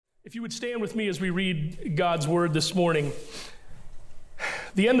If you would stand with me as we read God's word this morning.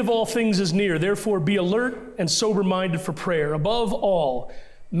 The end of all things is near. Therefore, be alert and sober-minded for prayer. Above all,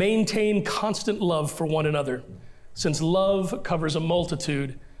 maintain constant love for one another, since love covers a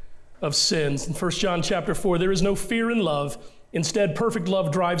multitude of sins. In 1 John chapter 4, there is no fear in love. Instead, perfect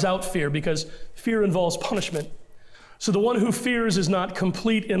love drives out fear, because fear involves punishment. So the one who fears is not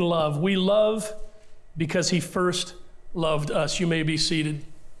complete in love. We love because he first loved us. You may be seated.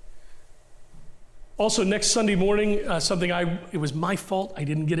 Also, next Sunday morning, it was my fault. I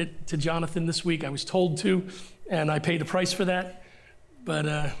didn't get it to Jonathan this week. I was told to, and I paid the price for that, but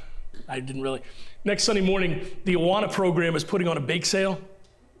I didn't really. Next Sunday morning, the Awana program is putting on a bake sale,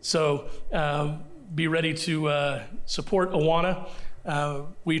 so be ready to support Awana.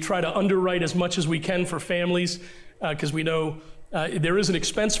 We try to underwrite as much as we can for families, because we know there is an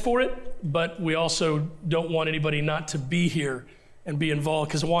expense for it, but we also don't want anybody not to be here and be involved,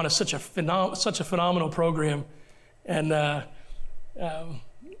 because Awana is such a phenomenal program, and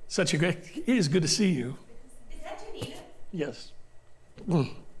such a great. It is good to see you. Is that Janita? Yes. Well,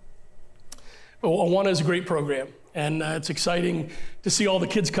 Awana is a great program, and it's exciting to see all the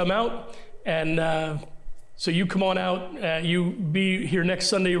kids come out, and so you come on out. You be here next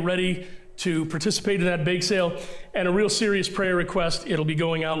Sunday ready to participate in that bake sale, and a real serious prayer request. It'll be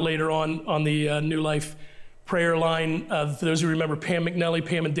going out later on the New Life prayer line. For those who remember Pam McNelly,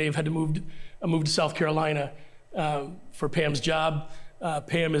 Pam and Dave had to move to South Carolina for Pam's job.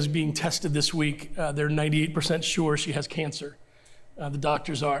 Pam is being tested this week. They're 98% sure she has cancer. The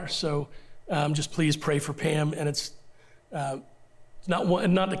doctors are. So just please pray for Pam. And it's not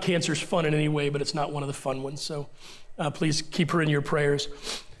that cancer's fun in any way, but it's not one of the fun ones. So please keep her in your prayers.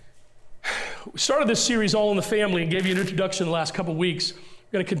 We started this series All in the Family and gave you an introduction the last couple weeks.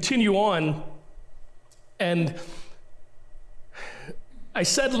 We're going to continue on. And I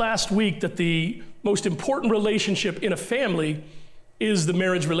said last week that the most important relationship in a family is the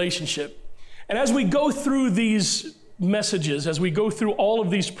marriage relationship. And as we go through these messages, as we go through all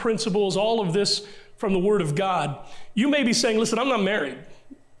of these principles, all of this from the Word of God, you may be saying, listen, I'm not married.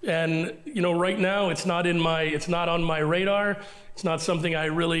 And right now it's not on my radar. It's not something I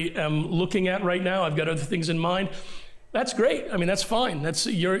really am looking at right now. I've got other things in mind. That's great. I mean, that's fine. That's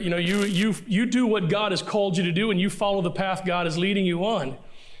you do what God has called you to do, and you follow the path God is leading you on.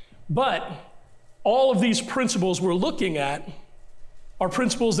 But all of these principles we're looking at are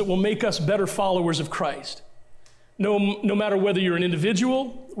principles that will make us better followers of Christ. No matter whether you're an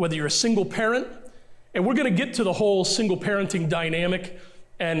individual, whether you're a single parent, and we're going to get to the whole single parenting dynamic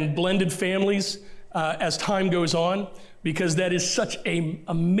and blended families as time goes on, because that is such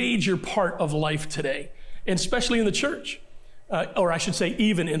a major part of life today. And especially in the church, or I should say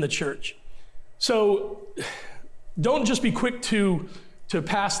even in the church. So don't just be quick to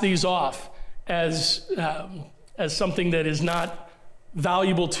pass these off as something that is not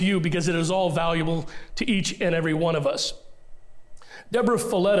valuable to you, because it is all valuable to each and every one of us. Deborah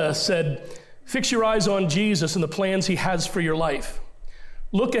Folletta said, "Fix your eyes on Jesus and the plans he has for your life.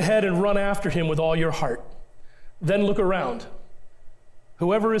 Look ahead and run after him with all your heart. Then look around.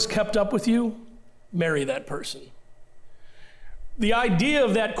 Whoever is kept up with you, marry that person." The idea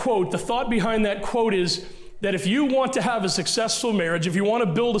of that quote, the thought behind that quote is that if you want to have a successful marriage, if you want to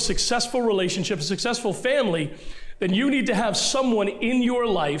build a successful relationship, a successful family, then you need to have someone in your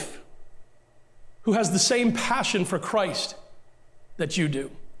life who has the same passion for Christ that you do.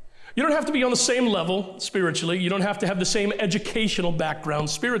 You don't have to be on the same level spiritually. You don't have to have the same educational background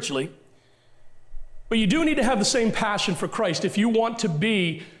spiritually. But you do need to have the same passion for Christ if you want to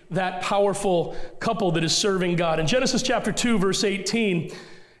be that powerful couple that is serving God. In Genesis chapter 2, verse 18,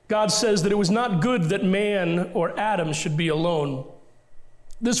 God says that it was not good that man or Adam should be alone.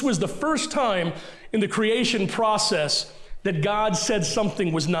 This was the first time in the creation process that God said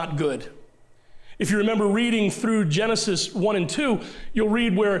something was not good. If you remember reading through Genesis 1 and 2, you'll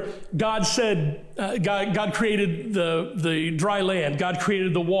read where God said, God created the dry land, God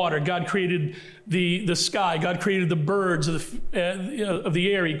created the water, God created the sky, God created the birds of the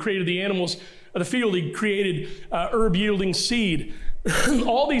air, he created the animals of the field, he created herb-yielding seed.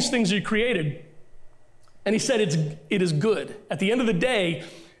 All these things he created. And he said it is good. At the end of the day,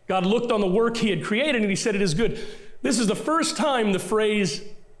 God looked on the work he had created and he said it is good. This is the first time the phrase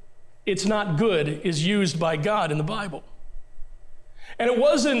 "it's not good" is used by God in the Bible. And it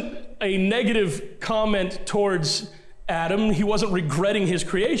wasn't a negative comment towards Adam. He wasn't regretting his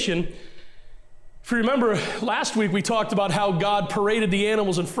creation. If you remember, last week we talked about how God paraded the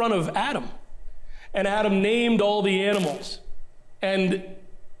animals in front of Adam. And Adam named all the animals. And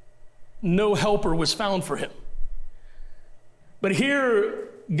no helper was found for him. But here,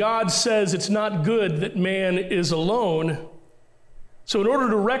 God says it's not good that man is alone. So in order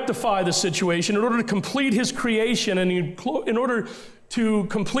to rectify the situation, in order to complete his creation, and in order to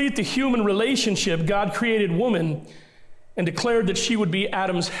complete the human relationship, God created woman and declared that she would be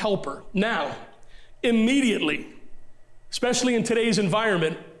Adam's helper. Now, immediately, especially in today's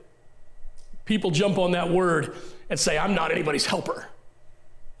environment, people jump on that word and say, I'm not anybody's helper.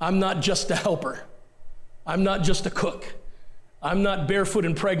 I'm not just a helper. I'm not just a cook. I'm not barefoot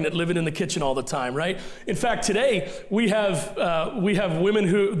and pregnant living in the kitchen all the time, right? In fact, today we have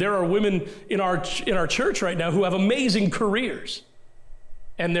women there are women in our church right now who have amazing careers,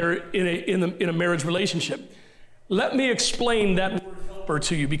 and they're in a marriage relationship. Let me explain that word helper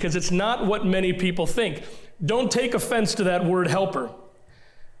to you, because it's not what many people think. Don't take offense to that word helper.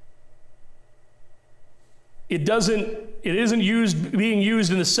 It isn't being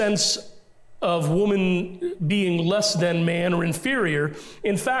used in the sense of woman being less than man or inferior.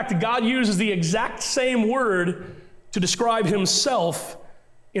 In fact, God uses the exact same word to describe himself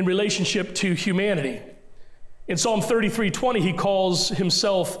in relationship to humanity. In Psalm 33:20, he calls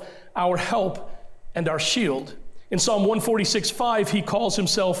himself our help and our shield. In Psalm 146:5, he calls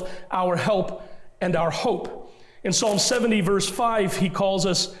himself our help and our hope. In Psalm 70, verse 5, he calls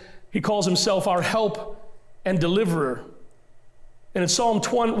himself our help and deliverer. And in Psalm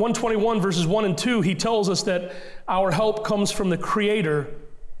 121, verses 1 and 2, he tells us that our help comes from the Creator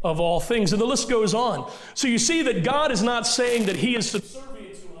of all things. And the list goes on. So you see that God is not saying that he is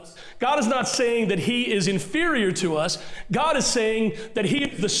subservient to us. God is not saying that he is inferior to us. God is saying that he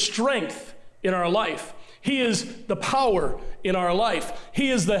is the strength in our life. He is the power in our life.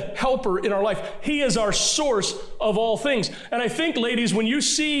 He is the helper in our life. He is our source of all things. And I think, ladies, when you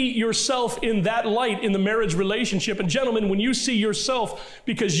see yourself in that light in the marriage relationship, and gentlemen, when you see yourself,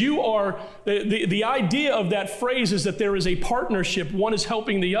 because you are, the idea of that phrase is that there is a partnership. One is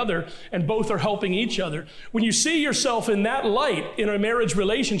helping the other, and both are helping each other. When you see yourself in that light in a marriage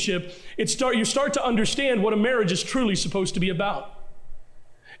relationship, you start to understand what a marriage is truly supposed to be about.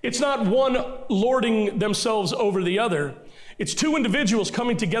 It's not one lording themselves over the other. It's two individuals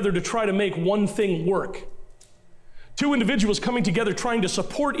coming together to try to make one thing work. Two individuals coming together trying to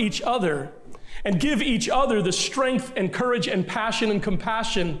support each other and give each other the strength and courage and passion and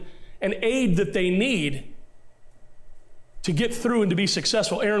compassion and aid that they need to get through and to be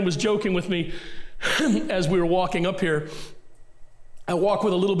successful. Aaron was joking with me as we were walking up here. I walk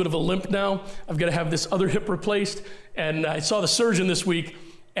with a little bit of a limp now. I've got to have this other hip replaced. And I saw the surgeon this week,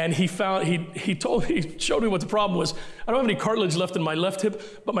 and he showed me what the problem was. I don't have any cartilage left in my left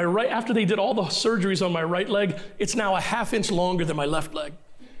hip, but after they did all the surgeries on my right leg, it's now a half inch longer than my left leg.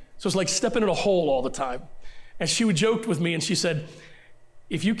 So it's like stepping in a hole all the time. And she joked with me and she said,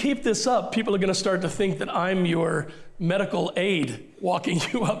 if you keep this up, people are going to start to think that I'm your medical aide walking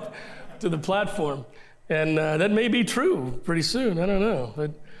you up to the platform. And that may be true pretty soon. I don't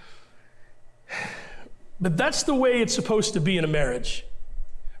know. But that's the way it's supposed to be in a marriage.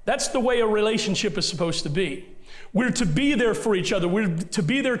 That's the way a relationship is supposed to be. We're to be there for each other. We're to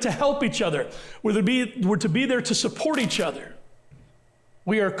be there to help each other. We're to be there to support each other.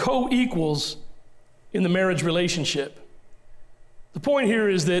 We are co-equals in the marriage relationship. The point here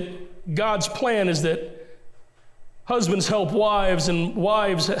is that God's plan is that husbands help wives and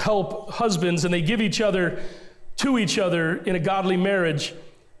wives help husbands, and they give each other to each other in a godly marriage.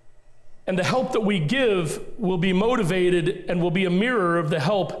 And the help that we give will be motivated and will be a mirror of the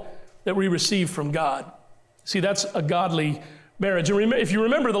help that we receive from God. See, that's a godly marriage. And if you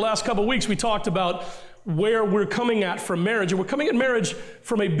remember the last couple of weeks, we talked about where we're coming at from marriage. And we're coming at marriage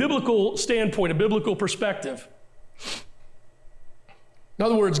from a biblical standpoint, a biblical perspective. In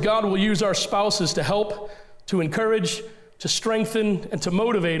other words, God will use our spouses to help, to encourage, to strengthen, and to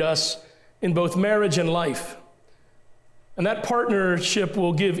motivate us in both marriage and life. And that partnership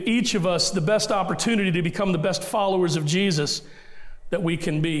will give each of us the best opportunity to become the best followers of Jesus that we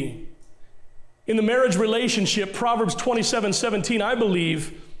can be. In the marriage relationship, Proverbs 27:17, I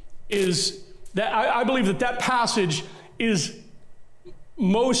believe that passage is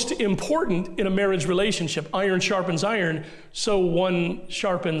most important in a marriage relationship. Iron sharpens iron, so one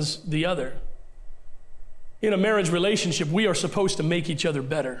sharpens the other. In a marriage relationship, we are supposed to make each other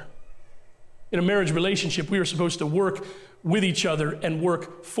better. In a marriage relationship, we are supposed to work with each other and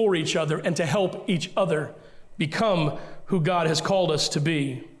work for each other and to help each other become who God has called us to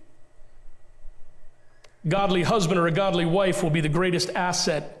be. A godly husband or a godly wife will be the greatest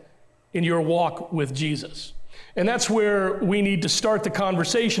asset in your walk with Jesus. And that's where we need to start the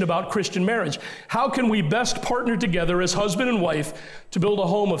conversation about Christian marriage. How can we best partner together as husband and wife to build a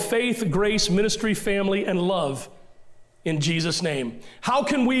home of faith, grace, ministry, family, and love in Jesus' name. How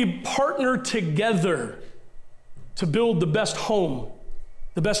can we partner together to build the best home,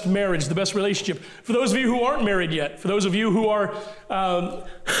 the best marriage, the best relationship? For those of you who aren't married yet, for those of you who are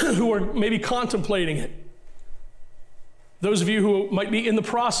maybe contemplating it, those of you who might be in the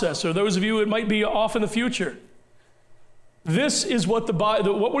process, or those of you who might be off in the future, this is what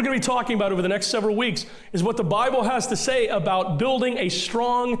what we're going to be talking about over the next several weeks is what the Bible has to say about building a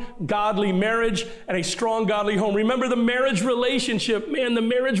strong, godly marriage and a strong, godly home. Remember, the marriage relationship, man, the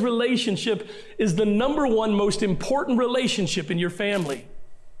marriage relationship is the number one most important relationship in your family.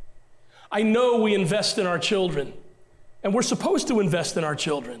 I know we invest in our children, and we're supposed to invest in our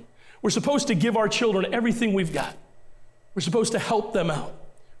children. We're supposed to give our children everything we've got. We're supposed to help them out.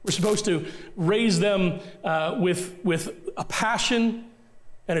 We're supposed to raise them with a passion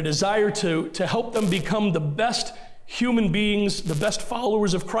and a desire to help them become the best human beings, the best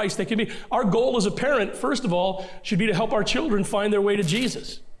followers of Christ they can be. Our goal as a parent, first of all, should be to help our children find their way to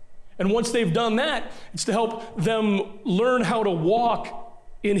Jesus. And once they've done that, it's to help them learn how to walk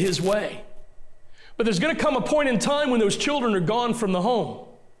in his way. But there's going to come a point in time when those children are gone from the home.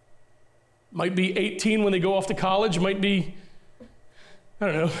 Might be 18 when they go off to college, might be,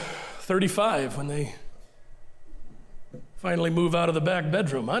 35 when they finally move out of the back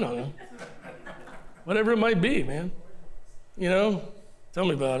bedroom. I don't know. Whatever it might be, man. Tell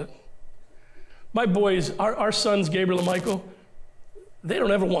me about it. My boys, our sons, Gabriel and Michael, they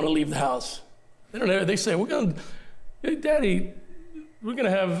don't ever want to leave the house. They say, Daddy, we're going to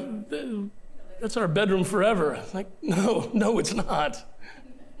have, that's our bedroom forever. I'm like, no, it's not.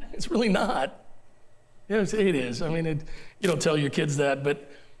 It's really not. Yes, it is. I mean, you don't tell your kids that, but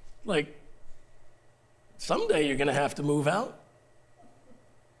someday you're going to have to move out.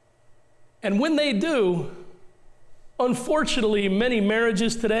 And when they do, unfortunately, many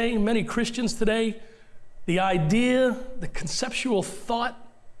marriages today, many Christians today, the idea, the conceptual thought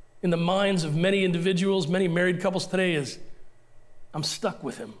in the minds of many individuals, many married couples today is, I'm stuck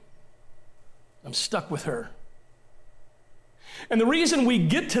with him. I'm stuck with her. And the reason we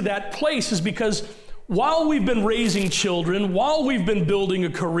get to that place is because while we've been raising children, while we've been building a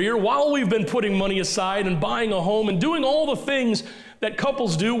career, while we've been putting money aside and buying a home and doing all the things that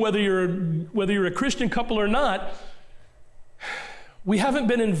couples do, whether you're a Christian couple or not, we haven't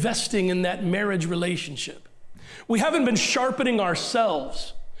been investing in that marriage relationship. We haven't been sharpening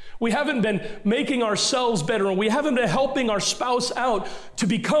ourselves. We haven't been making ourselves better, and we haven't been helping our spouse out to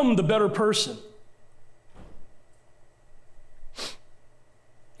become the better person.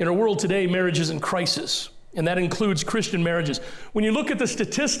 In our world today, marriage is in crisis, and that includes Christian marriages. When you look at the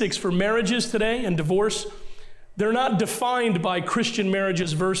statistics for marriages today and divorce, they're not defined by Christian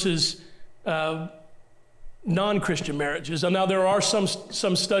marriages versus non-Christian marriages. And now there are some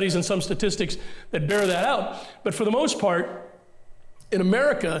studies and some statistics that bear that out, but for the most part, in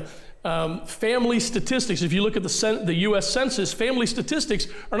America, family statistics, if you look at the U.S. Census, family statistics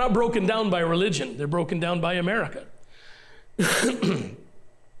are not broken down by religion. They're broken down by America.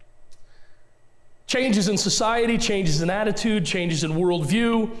 Changes in society, changes in attitude, changes in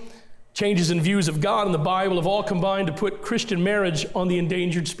worldview, changes in views of God and the Bible have all combined to put Christian marriage on the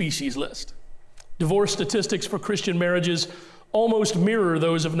endangered species list. Divorce statistics for Christian marriages almost mirror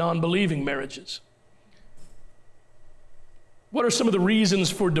those of non-believing marriages. What are some of the reasons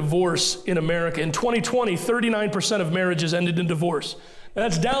for divorce in America? In 2020, 39% of marriages ended in divorce. Now,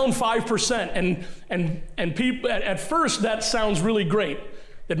 that's down 5%, and people, at first that sounds really great.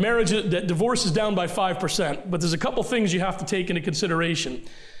 That divorce is down by 5%, but there's a couple things you have to take into consideration.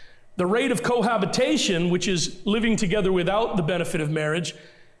 The rate of cohabitation, which is living together without the benefit of marriage,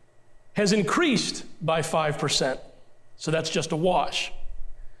 has increased by 5%. So that's just a wash.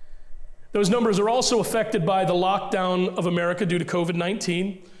 Those numbers are also affected by the lockdown of America due to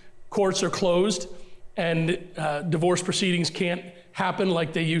COVID-19. Courts are closed, and divorce proceedings can't happen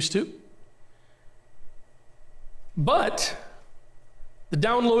like they used to. But the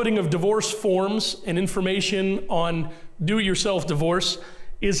downloading of divorce forms and information on do-it-yourself divorce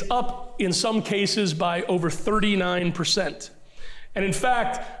is up in some cases by over 39%. And in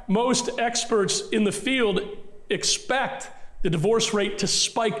fact, most experts in the field expect the divorce rate to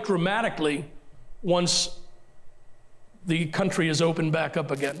spike dramatically once the country is opened back up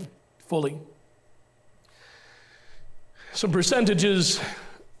again fully. Some percentages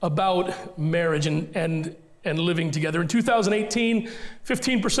about marriage and living together. In 2018,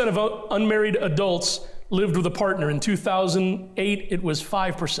 15% of unmarried adults lived with a partner. In 2008, it was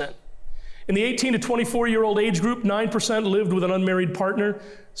 5%. In the 18 to 24-year-old age group, 9% lived with an unmarried partner,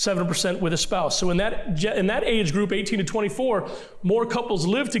 7% with a spouse. So in that age group, 18 to 24, more couples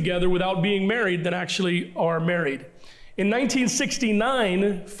live together without being married than actually are married. In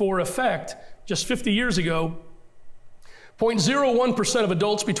 1969, for effect, just 50 years ago, 0.01% of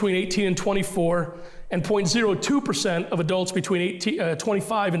adults between 18 and 24 and 0.02% of adults between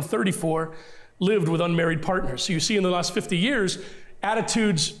 25 and 34 lived with unmarried partners. So you see in the last 50 years,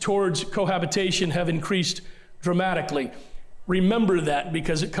 attitudes towards cohabitation have increased dramatically. Remember that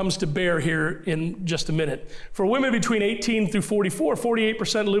because it comes to bear here in just a minute. For women between 18 through 44,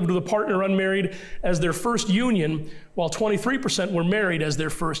 48% lived with a partner unmarried as their first union, while 23% were married as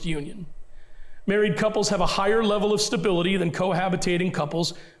their first union. Married couples have a higher level of stability than cohabitating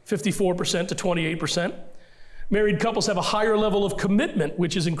couples, 54% to 28%. Married couples have a higher level of commitment,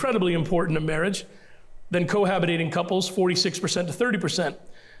 which is incredibly important in marriage, than cohabitating couples, 46% to 30%.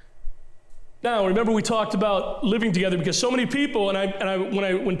 Now, remember we talked about living together because so many people,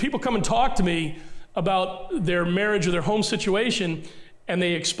 when people come and talk to me about their marriage or their home situation, and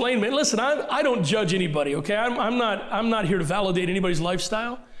they explain to me, listen, I don't judge anybody, okay? I'm not here to validate anybody's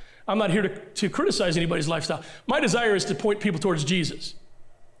lifestyle. I'm not here to criticize anybody's lifestyle. My desire is to point people towards Jesus.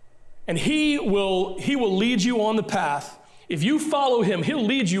 And he will lead you on the path. If you follow him, he'll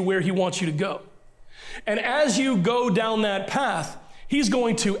lead you where he wants you to go. And as you go down that path, he's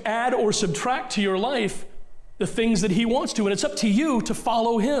going to add or subtract to your life the things that he wants to, and it's up to you to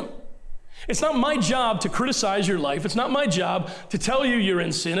follow him. It's not my job to criticize your life. It's not my job to tell you you're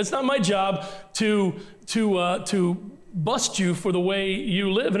in sin. It's not my job to bust you for the way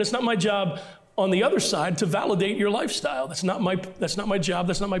you live, and it's not my job on the other side to validate your lifestyle. That's not my job.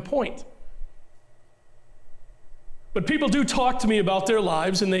 That's not my point. But people do talk to me about their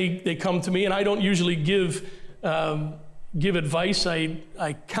lives, and they come to me, and I don't usually give advice.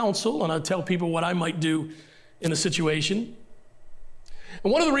 I counsel, and I tell people what I might do in a situation.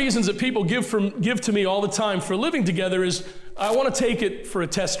 And one of the reasons that people give to me all the time for living together is I want to take it for a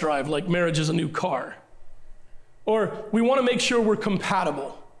test drive, like marriage is a new car. Or we want to make sure we're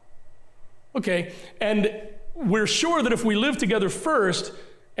compatible. Okay, and we're sure that if we live together first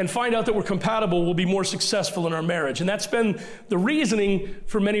and find out that we're compatible, we'll be more successful in our marriage. And that's been the reasoning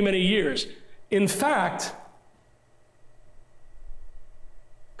for many, many years. In fact,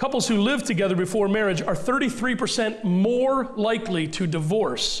 couples who live together before marriage are 33% more likely to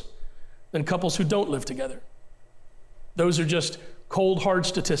divorce than couples who don't live together. Those are just cold, hard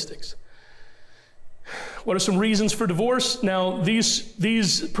statistics. What are some reasons for divorce? Now,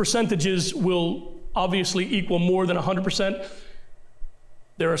 these percentages will obviously equal more than 100%.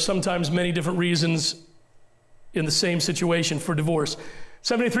 There are sometimes many different reasons in the same situation for divorce.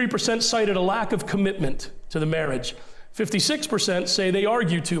 73% cited a lack of commitment to the marriage. 56% say they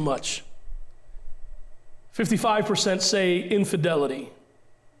argue too much. 55% say infidelity.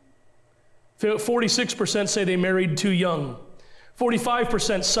 46% say they married too young.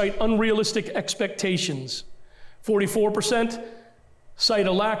 45% cite unrealistic expectations. 44% cite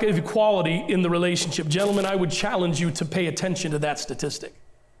a lack of equality in the relationship. Gentlemen, I would challenge you to pay attention to that statistic.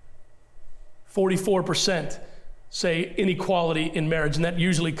 44% say inequality in marriage, and that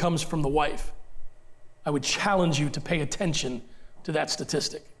usually comes from the wife. I would challenge you to pay attention to that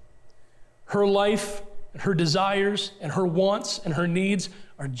statistic. Her life, and her desires, and her wants, and her needs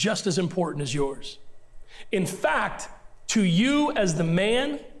are just as important as yours. In fact, to you as the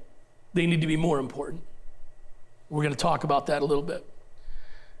man, they need to be more important. We're going to talk about that a little bit.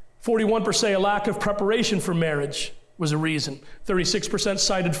 41% say a lack of preparation for marriage was a reason. 36%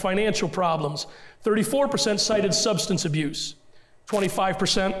 cited financial problems. 34% cited substance abuse.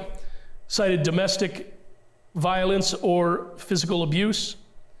 25% cited domestic violence or physical abuse.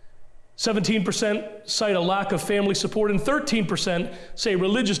 17% cite a lack of family support, and 13% say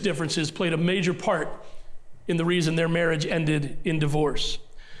religious differences played a major part in the reason their marriage ended in divorce.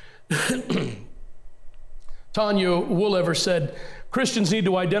 Tanya Woolever said, Christians need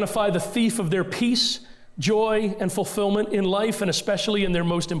to identify the thief of their peace, joy, and fulfillment in life, and especially in their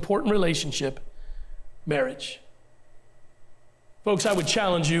most important relationship, marriage. Folks, I would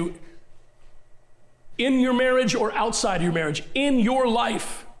challenge you, in your marriage or outside of your marriage, in your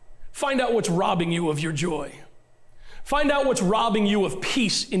life, find out what's robbing you of your joy. Find out what's robbing you of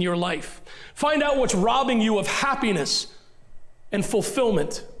peace in your life. Find out what's robbing you of happiness and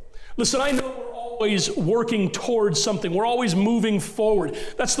fulfillment. Listen, I know we're always working towards something. We're always moving forward.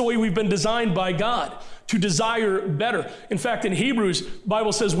 That's the way we've been designed by God, to desire better. In fact, in Hebrews, the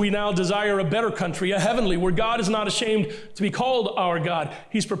Bible says we now desire a better country, a heavenly, where God is not ashamed to be called our God.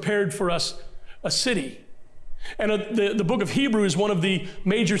 He's prepared for us a city. And the book of Hebrews, one of the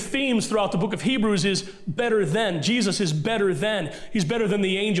major themes throughout the book of Hebrews is better than. Jesus is better than. He's better than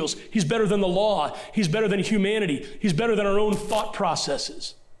the angels. He's better than the law. He's better than humanity. He's better than our own thought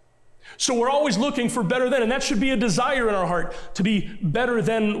processes. So we're always looking for better than, and that should be a desire in our heart, to be better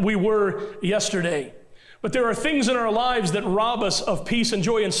than we were yesterday. But there are things in our lives that rob us of peace and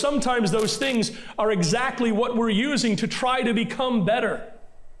joy, and sometimes those things are exactly what we're using to try to become better.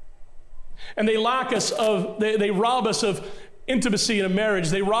 And they rob us of intimacy in a marriage.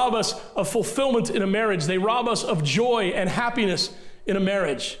 They rob us of fulfillment in a marriage. They rob us of joy and happiness in a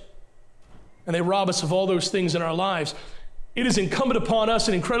marriage. And they rob us of all those things in our lives. It is incumbent upon us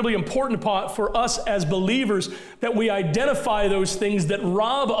and incredibly important for us as believers that we identify those things that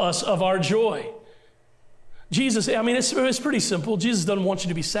rob us of our joy. Jesus, it's pretty simple. Jesus doesn't want you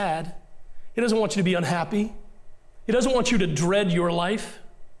to be sad. He doesn't want you to be unhappy. He doesn't want you to dread your life.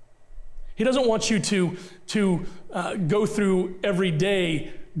 He doesn't want you to go through every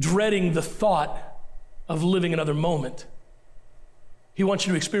day dreading the thought of living another moment. He wants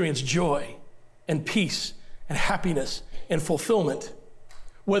you to experience joy and peace and happiness and fulfillment,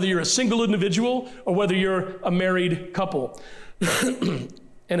 whether you're a single individual or whether you're a married couple,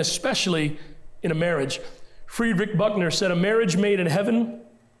 and especially in a marriage. Friedrich Buchner said, "A marriage made in heaven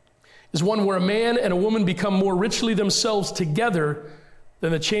is one where a man and a woman become more richly themselves together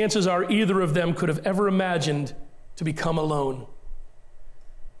than the chances are either of them could have ever imagined to become alone."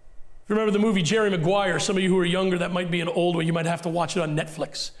 If you remember the movie Jerry Maguire, some of you who are younger, that might be an old one. You might have to watch it on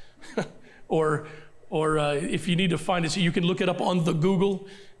Netflix. or if you need to find it, so you can look it up on the Google,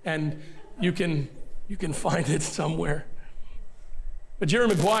 and you can find it somewhere. But Jerry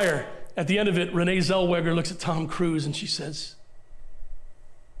Maguire, at the end of it, Renee Zellweger looks at Tom Cruise and she says,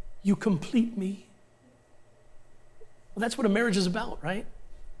 "You complete me." Well, that's what a marriage is about, right?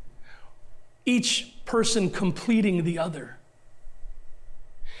 Each person completing the other.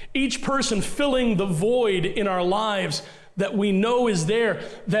 Each person filling the void in our lives that we know is there,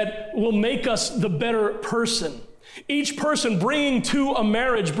 that will make us the better person. Each person bringing to a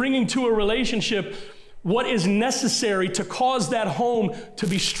marriage, bringing to a relationship what is necessary to cause that home to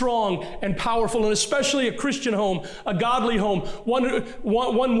be strong and powerful, and especially a Christian home, a godly home,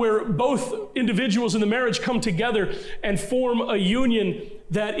 one where both individuals in the marriage come together and form a union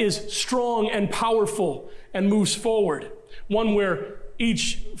that is strong and powerful and moves forward. One where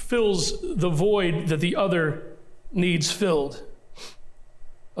each fills the void that the other needs filled.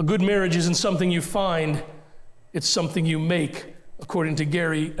 A good marriage isn't something you find, it's something you make, according to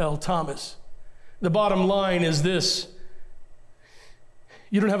Gary L. Thomas. The bottom line is this: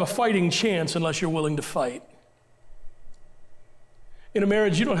 you don't have a fighting chance unless you're willing to fight. In a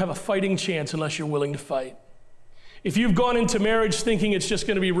marriage, you don't have a fighting chance unless you're willing to fight. If you've gone into marriage thinking it's just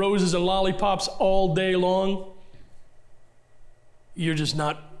going to be roses and lollipops all day long, you're just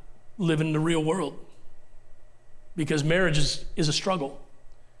not living in the real world. Because marriage is a struggle.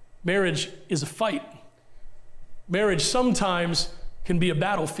 Marriage is a fight. Marriage sometimes can be a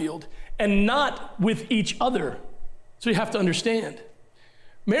battlefield, and not with each other. So you have to understand,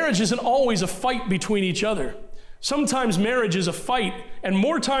 marriage isn't always a fight between each other. Sometimes marriage is a fight, and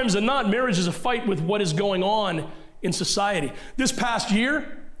more times than not, marriage is a fight with what is going on in society. This past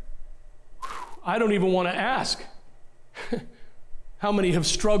year, I don't even want to ask how many have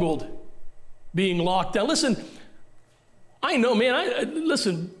struggled being locked down. Listen, I know, man,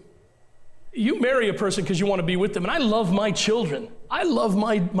 listen, you marry a person because you want to be with them, and I love my children. I love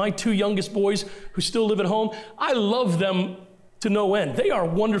my two youngest boys who still live at home. I love them to no end. They are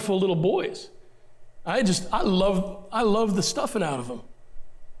wonderful little boys. I love the stuffing out of them.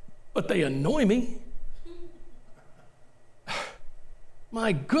 But they annoy me.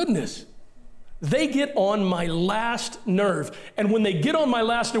 My goodness. They get on my last nerve. And when they get on my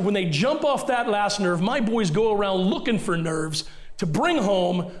last nerve, when they jump off that last nerve, my boys go around looking for nerves to bring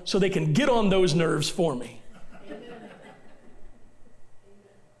home so they can get on those nerves for me.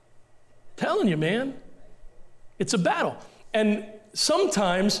 Telling you, man, it's a battle. And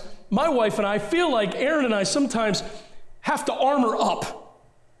sometimes my wife and I feel like Aaron and I sometimes have to armor up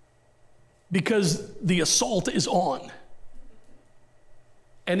because the assault is on.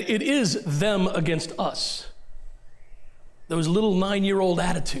 And it is them against us. Those little 9-year-old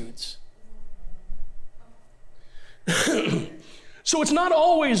attitudes. So it's not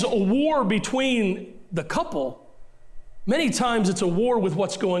always a war between the couple. Many times it's a war with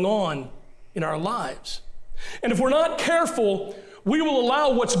what's going on in our lives. And if we're not careful, we will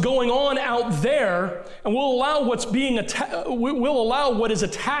allow what's going on out there, and we'll allow what is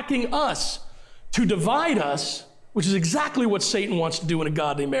attacking us to divide us, which is exactly what Satan wants to do in a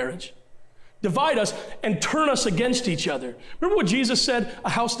godly marriage. Divide us and turn us against each other. Remember what Jesus said? A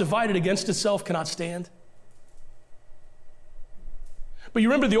house divided against itself cannot stand. But you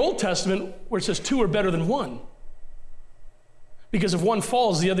remember the Old Testament where it says two are better than one. Because if one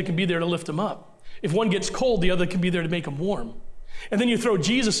falls, the other can be there to lift them up. If one gets cold, the other can be there to make them warm. And then you throw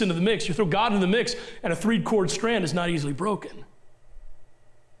Jesus into the mix, you throw God in the mix, and a 3-cord strand is not easily broken.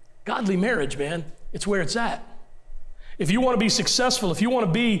 Godly marriage, man, it's where it's at. If you want to be successful, if you want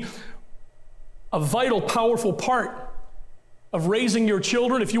to be a vital, powerful part of raising your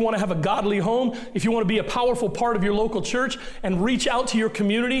children, if you want to have a godly home, if you want to be a powerful part of your local church and reach out to your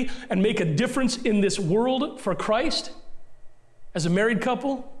community and make a difference in this world for Christ, as a married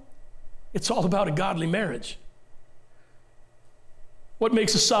couple, it's all about a godly marriage. What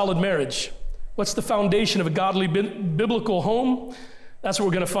makes a solid marriage? What's the foundation of a godly biblical home? That's what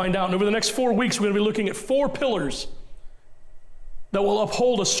we're going to find out. And over the next 4 weeks, we're going to be looking at 4 pillars that will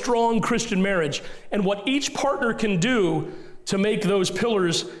uphold a strong Christian marriage and what each partner can do to make those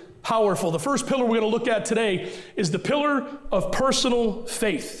pillars powerful. The first pillar we're going to look at today is the pillar of personal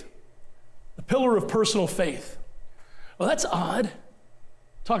faith. The pillar of personal faith. Well, that's odd.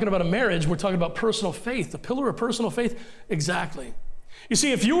 Talking about a marriage, we're talking about personal faith. The pillar of personal faith? Exactly. You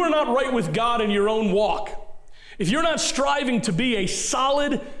see, if you are not right with God in your own walk, if you're not striving to be a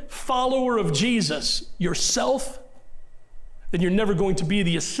solid follower of Jesus yourself, then you're never going to be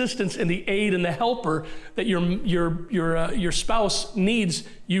the assistance and the aid and the helper that your spouse needs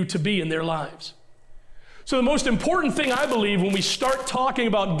you to be in their lives. So the most important thing, I believe, when we start talking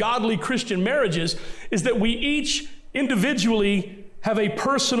about godly Christian marriages is that we each individually have a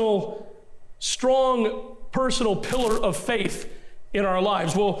strong personal pillar of faith in our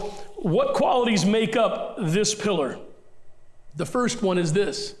lives. Well, what qualities make up this pillar? The first one is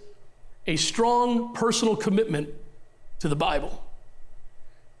this: a strong personal commitment to the Bible.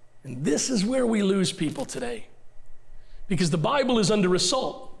 And this is where we lose people today, because the Bible is under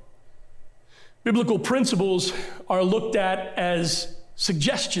assault. Biblical principles are looked at as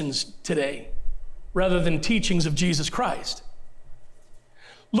suggestions today rather than teachings of Jesus Christ.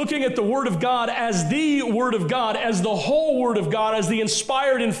 Looking at the Word of God as the Word of God, as the whole Word of God, as the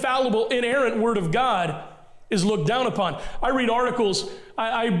inspired, infallible, inerrant Word of God is looked down upon. I read articles.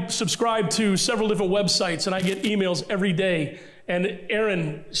 I subscribe to several different websites, and I get emails every day. And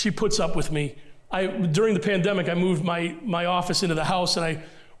Erin, she puts up with me. During the pandemic, I moved my office into the house, and I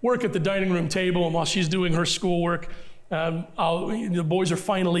work at the dining room table. And while she's doing her schoolwork, the boys are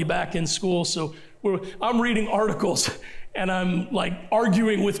finally back in school, so I'm reading articles, and I'm like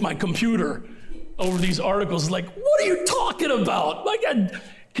arguing with my computer over these articles. Like, what are you talking about? Like,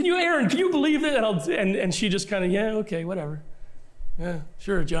 Erin, can you believe it? And she just kind of, yeah, okay, whatever. Yeah,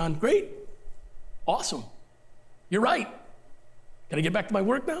 sure, John. Great. Awesome. You're right. Can I get back to my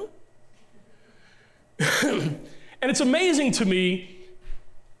work now? And it's amazing to me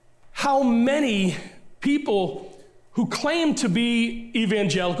how many people who claim to be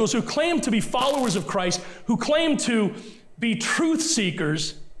evangelicals, who claim to be followers of Christ, who claim to be truth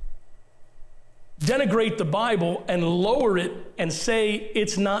seekers, denigrate the Bible and lower it and say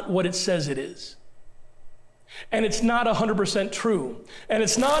it's not what it says it is. And it's not 100% true. And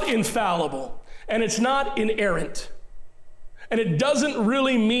it's not infallible. And it's not inerrant. And it doesn't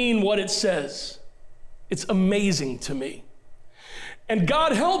really mean what it says. It's amazing to me. And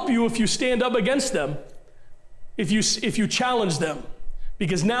God help you if you stand up against them, if you challenge them,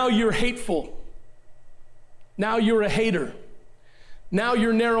 because now you're hateful. Now you're a hater. Now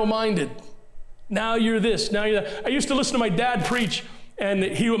you're narrow-minded. Now you're this, now you're that. I used to listen to my dad preach, and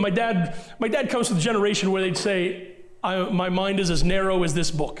my dad comes from the generation where they'd say, my mind is as narrow as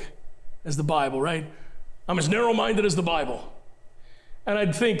this book, as the Bible, right? I'm as narrow-minded as the Bible. And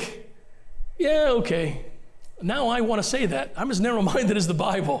I'd think, yeah, okay. Now I want to say that. I'm as narrow-minded as the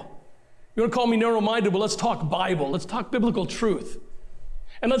Bible. You want to call me narrow-minded? Well, let's talk Bible. Let's talk biblical truth.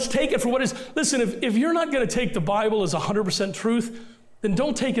 And let's take it for what it is. Listen, if you're not going to take the Bible as 100% truth, then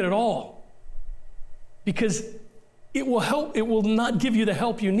don't take it at all. Because it will not give you the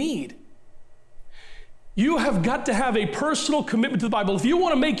help you need. You have got to have a personal commitment to the Bible. If you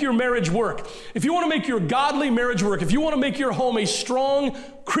want to make your marriage work, if you want to make your godly marriage work, if you want to make your home a strong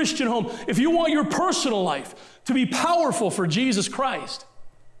Christian home, if you want your personal life to be powerful for Jesus Christ,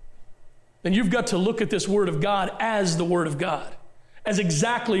 then you've got to look at this Word of God as the Word of God, as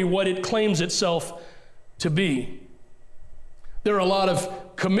exactly what it claims itself to be. There are a lot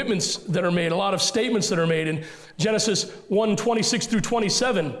of commitments that are made, a lot of statements that are made in Genesis 1:26 through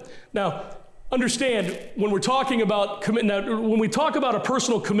 27. Now, understand, when we're talking about commitment, when we talk about a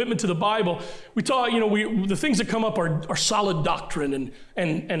personal commitment to the Bible, we talk, the things that come up are solid doctrine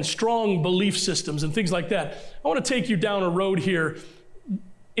and strong belief systems and things like that. I want to take you down a road here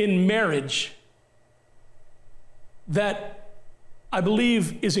in marriage that I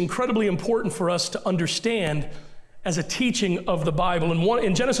believe is incredibly important for us to understand as a teaching of the Bible.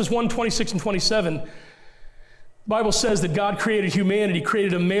 In Genesis 1:26 and 27, the Bible says that God created humanity,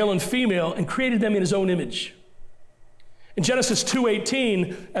 created a male and female, and created them in his own image. In Genesis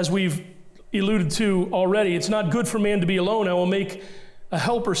 2:18, as we've alluded to already, it's not good for man to be alone. I will make a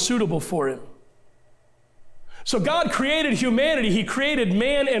helper suitable for him. So God created humanity. He created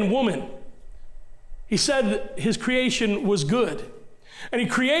man and woman. He said his creation was good. And he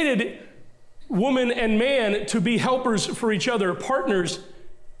created woman and man to be helpers for each other, partners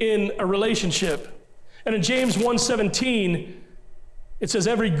in a relationship. And in James 1:17, it says,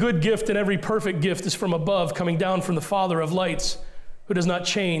 every good gift and every perfect gift is from above, coming down from the Father of lights, who does not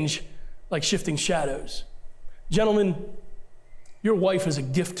change like shifting shadows. Gentlemen, your wife is a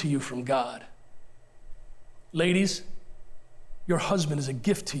gift to you from God. Ladies, your husband is a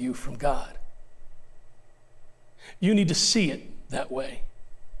gift to you from God. You need to see it that way.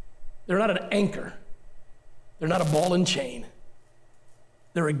 They're not an anchor. They're not a ball and chain.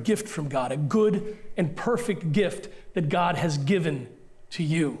 They're a gift from God, a good and perfect gift that God has given to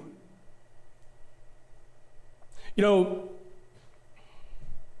you. You know,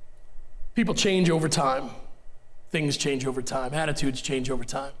 people change over time. Things change over time. Attitudes change over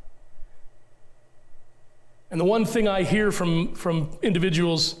time. And the one thing I hear from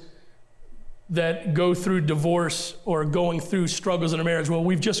individuals that go through divorce or going through struggles in a marriage, well,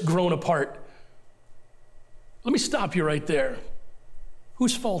 we've just grown apart. Let me stop you right there.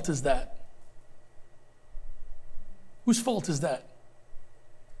 Whose fault is that? Whose fault is that?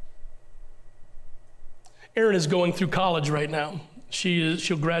 Erin is going through college right now.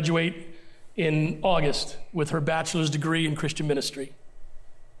 She'll graduate in August with her bachelor's degree in Christian ministry.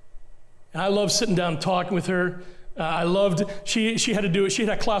 And I love sitting down and talking with her. She had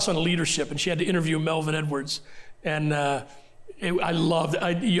a class on leadership, and she had to interview Melvin Edwards. And I loved it.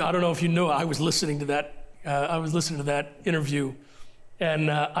 I don't know if you know, I was listening to that interview,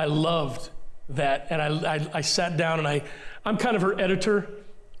 and I loved that. And I sat down, and I'm kind of her editor,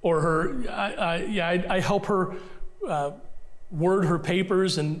 or I help her word her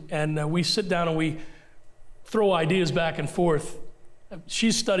papers, and we sit down and we throw ideas back and forth.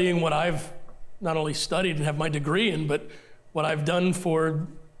 She's studying what I've not only studied and have my degree in, but what I've done for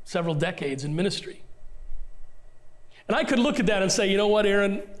several decades in ministry. And I could look at that and say, you know what,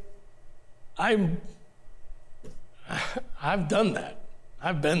 Erin, I've done that.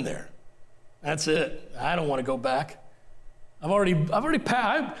 I've been there. That's it. I don't want to go back. I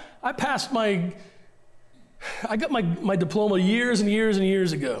passed I got my diploma years and years and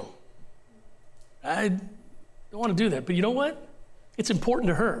years ago. I don't want to do that, but you know what? It's important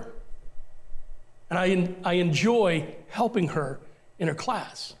to her. And I enjoy helping her in her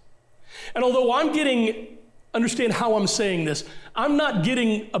class. And although understand how I'm saying this, I'm not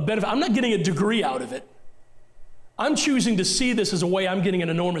getting a benefit, I'm not getting a degree out of it. I'm choosing to see this as a way I'm getting an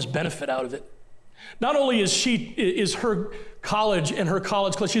enormous benefit out of it. Not only is her college and her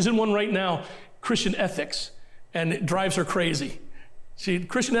college class, she's in one right now, Christian ethics, and it drives her crazy.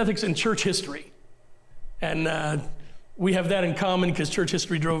 Christian ethics and church history. And we have that in common because church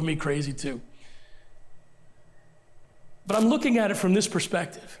history drove me crazy too. But I'm looking at it from this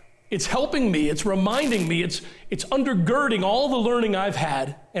perspective. It's helping me, it's reminding me, it's undergirding all the learning I've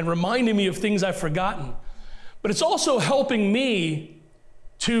had and reminding me of things I've forgotten. But it's also helping me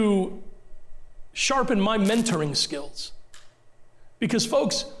to sharpen my mentoring skills. Because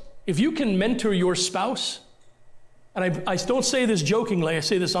folks, if you can mentor your spouse, and I don't say this jokingly, I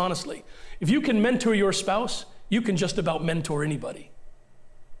say this honestly. If you can mentor your spouse, you can just about mentor anybody.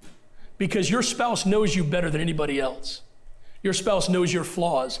 Because your spouse knows you better than anybody else. Your spouse knows your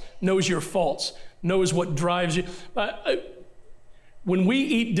flaws, knows your faults, knows what drives you. When we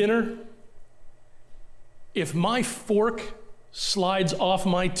eat dinner, if my fork slides off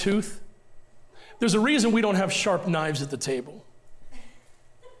my tooth, there's a reason we don't have sharp knives at the table.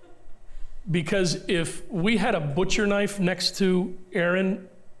 Because if we had a butcher knife next to Erin,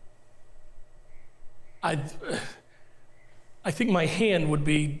 I think my hand would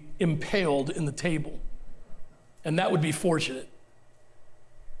be impaled in the table. And that would be fortunate.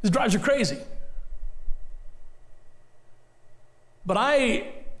 This drives her crazy. But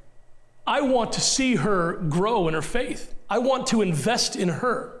I want to see her grow in her faith. I want to invest in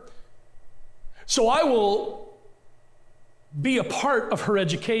her. So I will be a part of her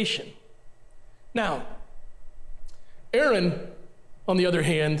education. Now, Erin, on the other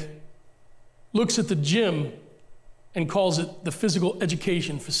hand, looks at the gym and calls it the physical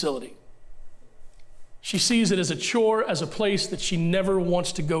education facility. She sees it as a chore, as a place that she never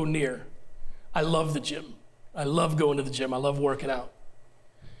wants to go near. I love the gym. I love going to the gym. I love working out.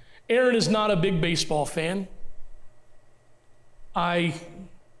 Erin is not a big baseball fan.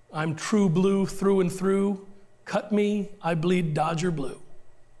 I'm true blue through and through. Cut me, I bleed Dodger blue.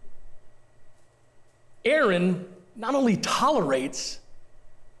 Erin not only tolerates,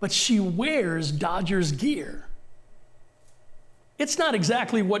 but she wears Dodgers gear. It's not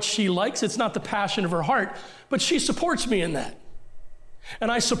exactly what she likes. It's not the passion of her heart, but she supports me in that.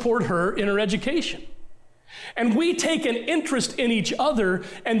 And I support her in her education. And we take an interest in each other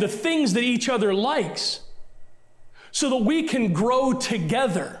and the things that each other likes so that we can grow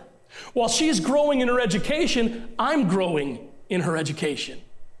together. While she's growing in her education, I'm growing in her education.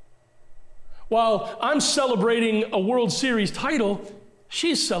 While I'm celebrating a World Series title,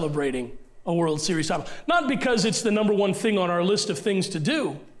 she's celebrating a World Series title. Not because it's the number one thing on our list of things to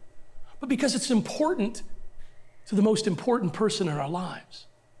do, but because it's important to the most important person in our lives.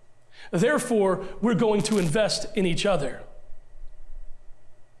 Therefore, we're going to invest in each other.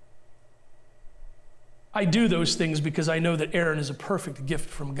 I do those things because I know that Erin is a perfect gift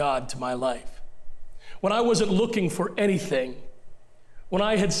from God to my life. When I wasn't looking for anything, when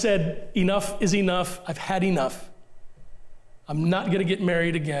I had said, enough is enough, I've had enough, I'm not going to get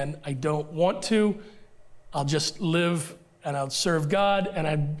married again, I don't want to, I'll just live and I'll serve God, and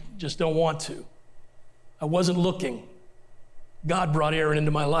I just don't want to. I wasn't looking. God brought Erin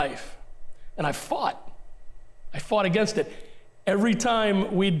into my life, and I fought against it. Every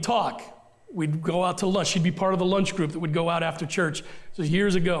time we'd talk, we'd go out to lunch. She'd be part of the lunch group that would go out after church. This was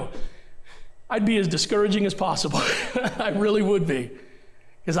years ago. I'd be as discouraging as possible. I really would be,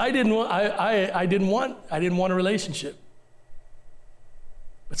 because I didn't want a relationship.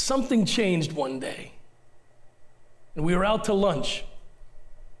 But something changed one day, and we were out to lunch,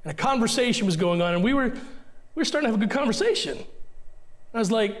 and a conversation was going on, and we were starting to have a good conversation. I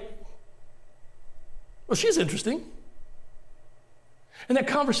was like, well, she's interesting. And that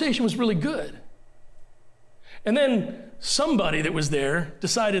conversation was really good. And then somebody that was there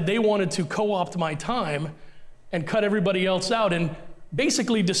decided they wanted to co-opt my time and cut everybody else out and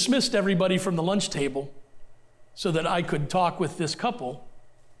basically dismissed everybody from the lunch table so that I could talk with this couple.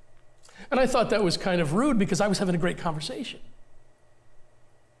 And I thought that was kind of rude because I was having a great conversation.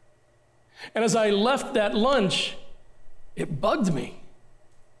 And as I left that lunch, it bugged me.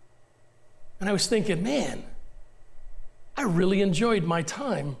 And I was thinking, man, I really enjoyed my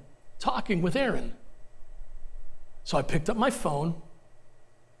time talking with Erin. So I picked up my phone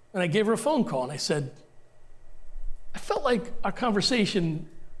and I gave her a phone call and I said, I felt like our conversation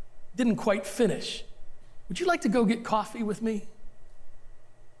didn't quite finish. Would you like to go get coffee with me?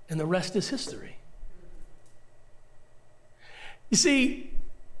 And the rest is history. You see,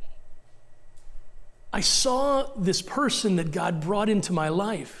 I saw this person that God brought into my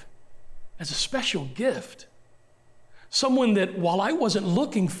life as a special gift. Someone that, while I wasn't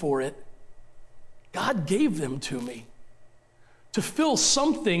looking for it, God gave them to me to fill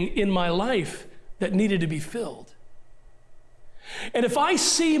something in my life that needed to be filled. And if I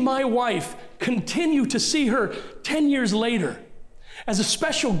see my wife, continue to see her 10 years later as a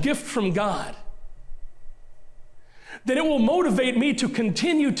special gift from God, then it will motivate me to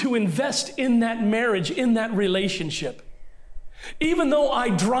continue to invest in that marriage, in that relationship. Even though I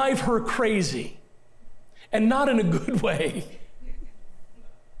drive her crazy, and not in a good way,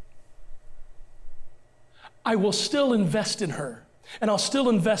 I will still invest in her, and I'll still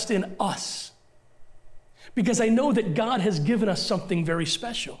invest in us, because I know that God has given us something very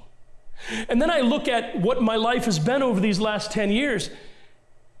special. And then I look at what my life has been over these last 10 years,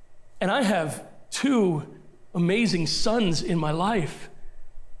 and I have 2 amazing sons in my life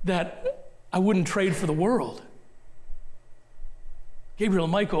that I wouldn't trade for the world. Gabriel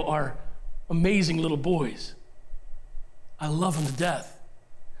and Michael are amazing little boys. I love them to death.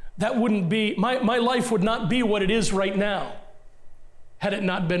 That wouldn't be, my life would not be what it is right now had it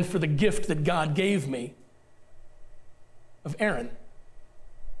not been for the gift that God gave me of Erin.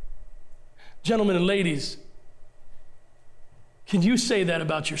 Gentlemen and ladies, can you say that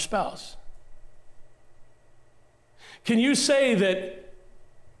about your spouse? Can you say that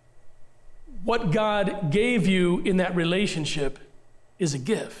what God gave you in that relationship is a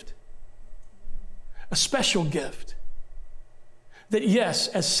gift? A special gift that, yes,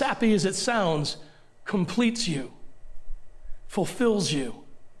 as sappy as it sounds, completes you, fulfills you,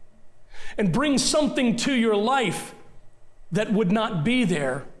 and brings something to your life that would not be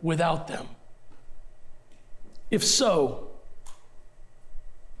there without them. If so,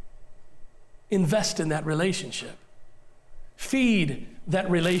 invest in that relationship. Feed that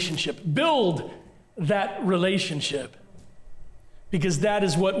relationship. Build that relationship. Because that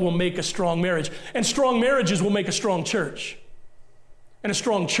is what will make a strong marriage. And strong marriages will make a strong church. And a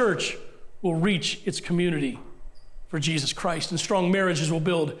strong church will reach its community for Jesus Christ. And strong marriages will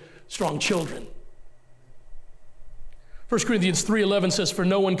build strong children. 1 Corinthians 3:11 says, "For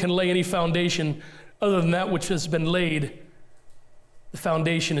no one can lay any foundation other than that which has been laid. The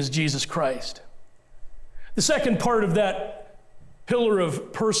foundation is Jesus Christ." The second part of that pillar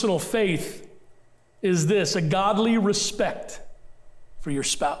of personal faith is this: a godly respect for your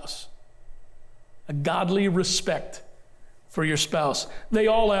spouse. A godly respect for your spouse. They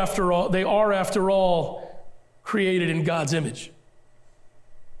are, after all, created in God's image.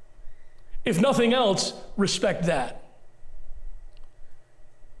 If nothing else, respect that.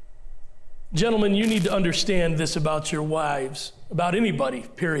 Gentlemen, you need to understand this about your wives, about anybody,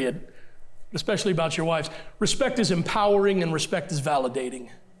 period, especially about your wives. Respect is empowering and respect is validating.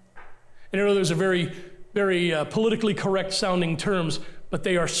 And I know those are very, very politically correct sounding terms, but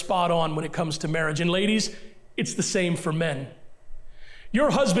they are spot on when it comes to marriage. And ladies, it's the same for men.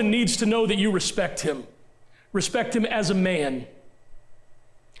 Your husband needs to know that you respect him. Respect him as a man.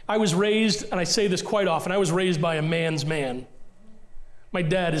 I was raised, and I say this quite often, I was raised by a man's man. My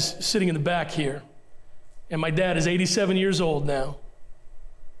dad is sitting in the back here, and my dad is 87 years old now.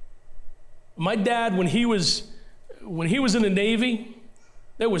 My dad, when he was in the Navy,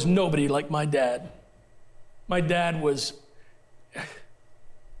 there was nobody like my dad. My dad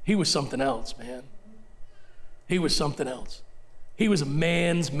he was something else, man. He was something else. He was a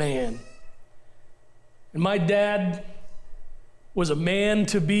man's man. And my dad was a man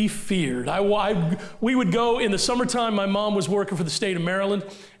to be feared. We would go in the summertime. My mom was working for the state of Maryland,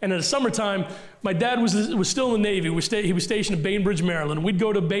 and in the summertime, my dad was still in the Navy. He was stationed at Bainbridge, Maryland. We'd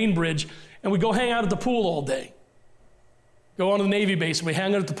go to Bainbridge, and we'd go hang out at the pool all day. Go on to the Navy base, and we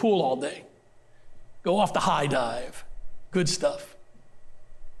hang out at the pool all day. Go off the high dive. Good stuff.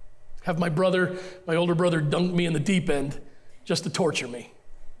 Have my older brother, dunk me in the deep end just to torture me.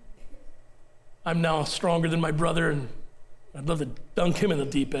 I'm now stronger than my brother, and I'd love to dunk him in the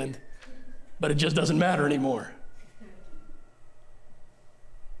deep end, but it just doesn't matter anymore.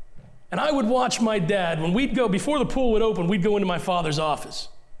 And I would watch my dad, when we'd go, before the pool would open, we'd go into my father's office.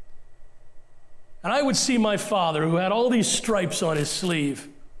 And I would see my father, who had all these stripes on his sleeve.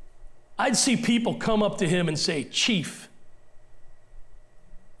 I'd see people come up to him and say, "Chief,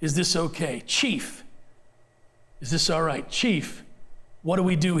 is this okay? Chief, is this all right? Chief, what do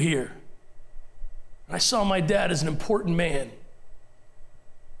we do here?" I saw my dad as an important man,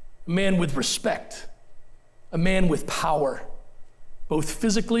 a man with respect, a man with power, both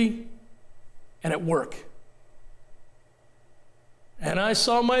physically and at work. And I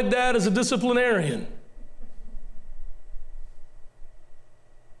saw my dad as a disciplinarian.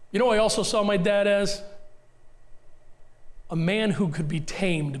 You know, I also saw my dad as a man who could be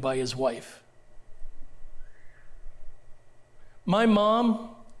tamed by his wife. My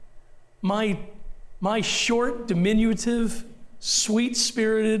mom, my short, diminutive,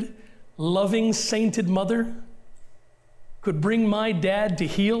 sweet-spirited, loving, sainted mother could bring my dad to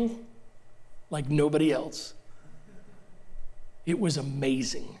heel like nobody else. It was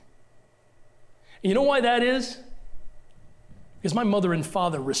amazing. And you know why that is? Because my mother and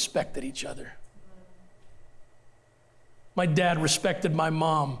father respected each other. My dad respected my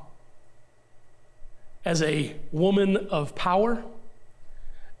mom as a woman of power,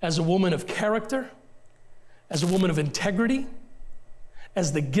 as a woman of character, as a woman of integrity,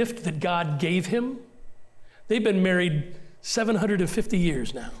 as the gift that God gave him. They've been married 750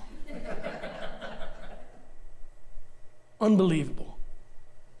 years now. Unbelievable.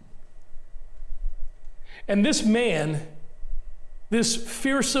 And this man, this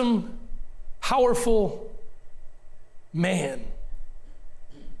fearsome, powerful man,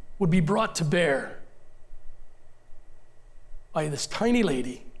 would be brought to bear by this tiny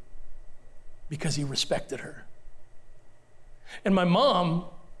lady because he respected her. And my mom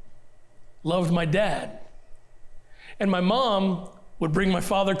loved my dad. And my mom would bring my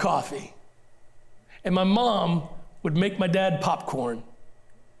father coffee. And my mom would make my dad popcorn.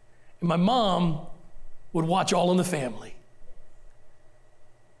 And my mom would watch All in the Family.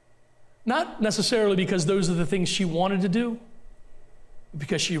 Not necessarily because those are the things she wanted to do, but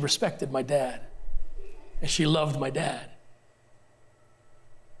because she respected my dad and she loved my dad.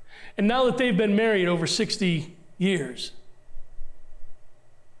 And now that they've been married over 60 years,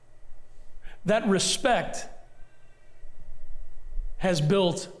 that respect has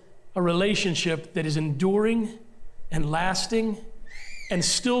built a relationship that is enduring and lasting, and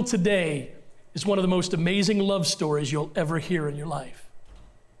still today is one of the most amazing love stories you'll ever hear in your life.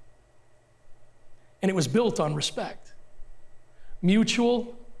 And it was built on respect,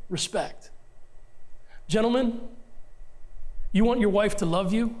 mutual respect. Gentlemen, you want your wife to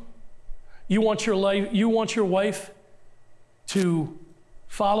love you? You want your wife to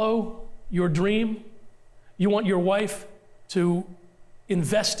follow your dream? You want your wife to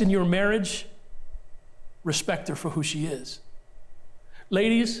invest in your marriage? Respect her for who she is.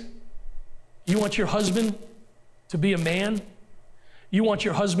 Ladies, you want your husband to be a man? You want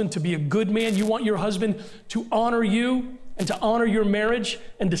your husband to be a good man? You want your husband to honor you and to honor your marriage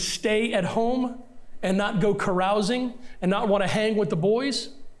and to stay at home and not go carousing and not want to hang with the boys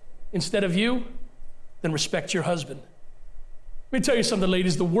instead of you? Then respect your husband. Let me tell you something,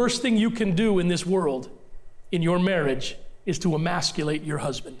 ladies. The worst thing you can do in this world, in your marriage, is to emasculate your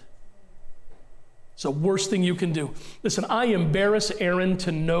husband. It's the worst thing you can do. Listen, I embarrass Erin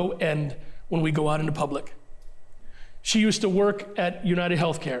to no end when we go out into public. She used to work at United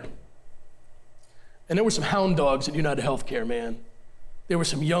Healthcare. And there were some hound dogs at United Healthcare, man. There were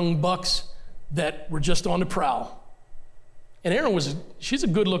some young bucks that were just on the prowl. And Erin she's a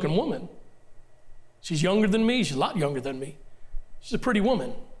good-looking woman. She's younger than me. She's a lot younger than me. She's a pretty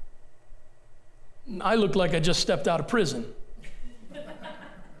woman. And I look like I just stepped out of prison.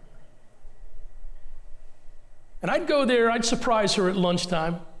 And I'd go there, I'd surprise her at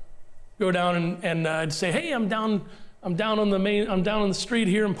lunchtime, go down and I'd say, hey, I'm down on the street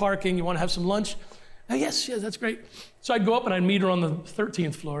here in parking. You want to have some lunch? Oh, yes, that's great. So I'd go up and I'd meet her on the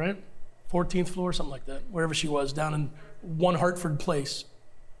 13th floor, right? 14th floor, something like that, wherever she was, down in One Hartford Place.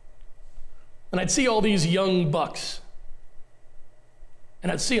 And I'd see all these young bucks.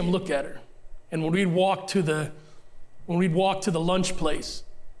 And I'd see them look at her. And when we'd walk to the lunch place,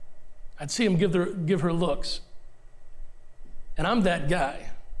 I'd see them give her looks. And I'm that guy.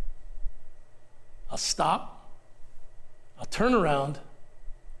 I'll stop, I'll turn around,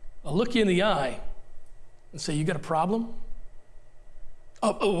 I'll look you in the eye and say, you got a problem?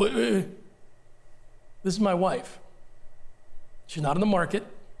 This is my wife. She's not in the market.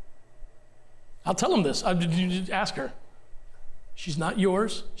 I'll tell them this. Ask her. She's not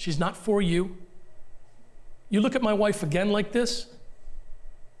yours. She's not for you. You look at my wife again like this,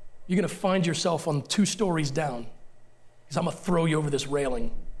 you're going to find yourself on 2 stories down because I'm going to throw you over this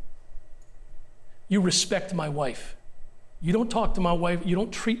railing. You respect my wife. You don't talk to my wife. You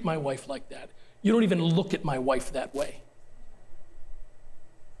don't treat my wife like that. You don't even look at my wife that way.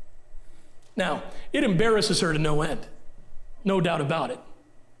 Now, it embarrasses her to no end. No doubt about it.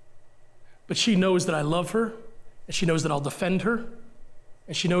 But she knows that I love her, and she knows that I'll defend her,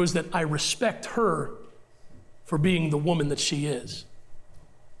 and she knows that I respect her for being the woman that she is.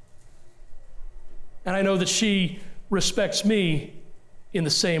 And I know that she respects me in the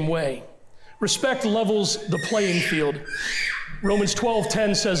same way. Respect levels the playing field. Romans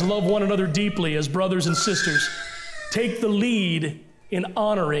 12:10 says, love one another deeply as brothers and sisters. Take the lead in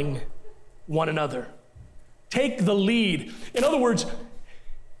honoring one another. Take the lead. In other words,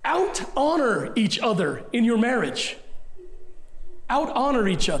 out-honor each other in your marriage. Out-honor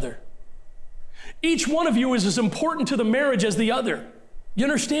each other. Each one of you is as important to the marriage as the other. You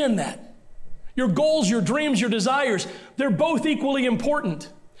understand that? Your goals, your dreams, your desires, they're both equally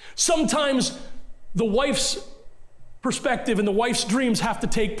important. Sometimes the wife's perspective and the wife's dreams have to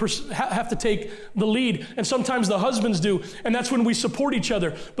take the lead, and sometimes the husbands do, and that's when we support each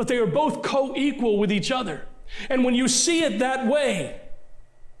other. But they are both co-equal with each other. And when you see it that way,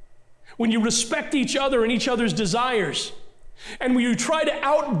 when you respect each other and each other's desires, and when you try to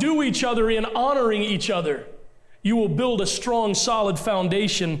outdo each other in honoring each other, you will build a strong, solid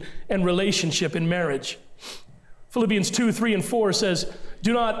foundation and relationship in marriage. Philippians 2:3-4 says,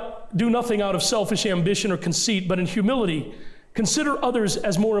 do nothing out of selfish ambition or conceit, but in humility, consider others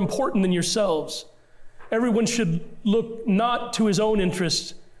as more important than yourselves. Everyone should look not to his own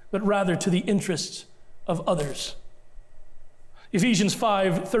interests, but rather to the interests of others. Ephesians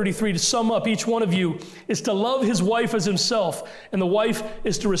 5:33, to sum up, each one of you is to love his wife as himself, and the wife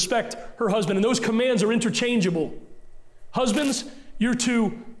is to respect her husband. And those commands are interchangeable. Husbands, you're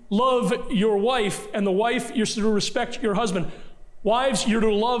to love your wife, and the wife, you're to respect your husband. Wives, you're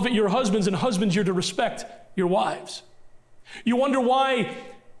to love your husbands, and husbands, you're to respect your wives. You wonder why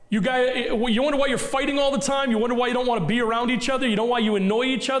you're fighting all the time? You wonder why you don't want to be around each other? You know why you annoy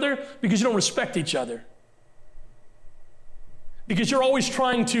each other? Because you don't respect each other. Because you're always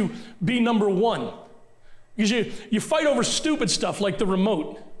trying to be number one. Because you fight over stupid stuff like the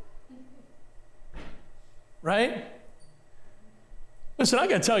remote. Right? Listen, I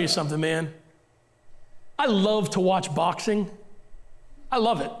got to tell you something, man. I love to watch boxing. I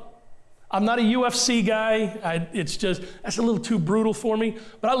love it. I'm not a UFC guy. That's a little too brutal for me.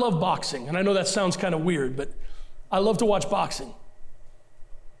 But I love boxing. And I know that sounds kind of weird, but I love to watch boxing.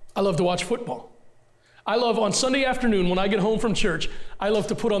 I love to watch football. I love on Sunday afternoon when I get home from church, I love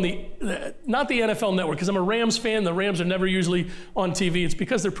to put on not the NFL Network, because I'm a Rams fan. The Rams are never usually on TV. It's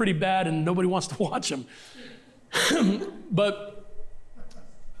because they're pretty bad and nobody wants to watch them. But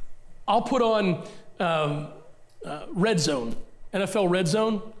I'll put on Red Zone, NFL Red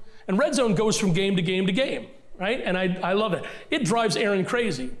Zone. And Red Zone goes from game to game to game, right? And I love it. It drives Erin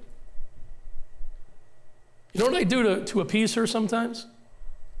crazy. You know what I do to appease her sometimes?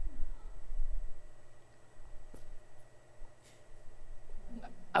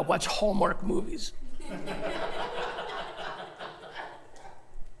 I watch Hallmark movies.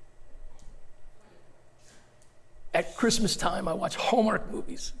 At Christmas time, I watch Hallmark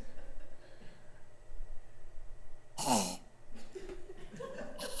movies.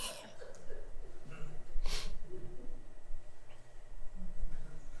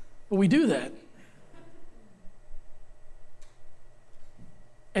 But we do that.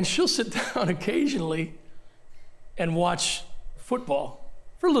 And she'll sit down occasionally and watch football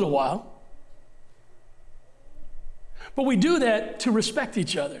for a little while. But we do that to respect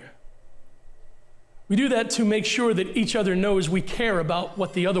each other. We do that to make sure that each other knows we care about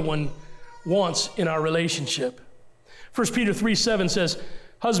what the other one wants in our relationship. 1 Peter 3:7 says,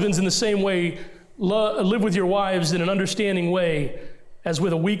 husbands, in the same way, live with your wives in an understanding way as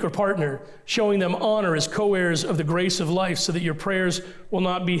with a weaker partner, showing them honor as co-heirs of the grace of life so that your prayers will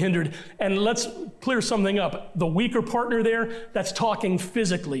not be hindered. And let's clear something up. The weaker partner there, that's talking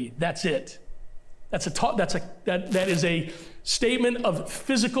physically. That's it. That is a statement of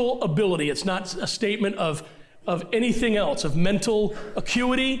physical ability. It's not a statement of anything else, of mental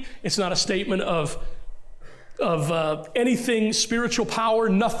acuity. It's not a statement of anything, spiritual power,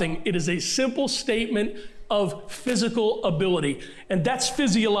 nothing. It is a simple statement of physical ability. And that's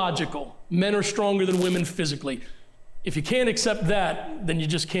physiological. Men are stronger than women physically. If you can't accept that, then you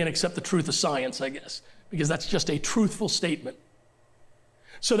just can't accept the truth of science, I guess, because that's just a truthful statement.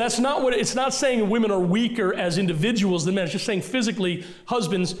 So that's not what, it's not saying women are weaker as individuals than men. It's just saying physically,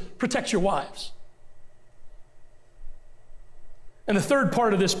 husbands, protect your wives. And the third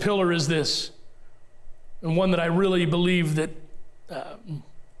part of this pillar is this, and one that I really believe that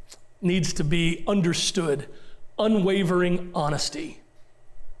needs to be understood: unwavering honesty.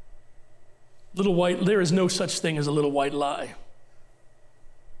 There is no such thing as a little white lie.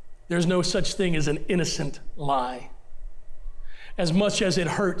 There's no such thing as an innocent lie. As much as it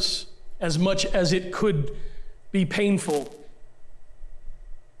hurts, as much as it could be painful,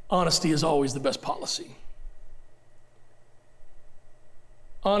 honesty is always the best policy.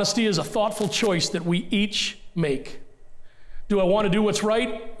 Honesty is a thoughtful choice that we each make. Do I want to do what's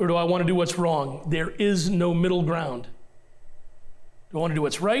right, or do I want to do what's wrong? There is no middle ground. Do I want to do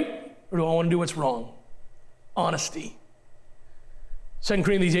what's right, or do I want to do what's wrong? Honesty. 2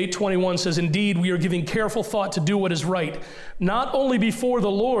 Corinthians 8:21 says, indeed, we are giving careful thought to do what is right, not only before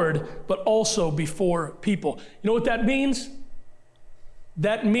the Lord, but also before people. You know what that means?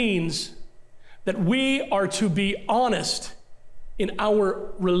 That means that we are to be honest in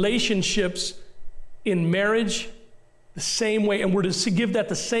our relationships in marriage the same way, and we're to give that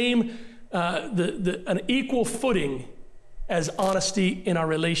the same, an equal footing as honesty in our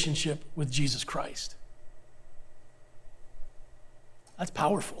relationship with Jesus Christ. That's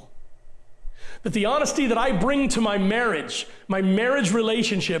powerful. That the honesty that I bring to my marriage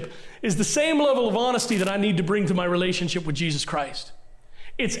relationship, is the same level of honesty that I need to bring to my relationship with Jesus Christ.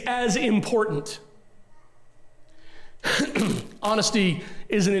 It's as important. Honesty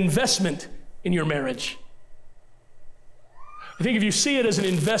is an investment in your marriage. I think if you see it as an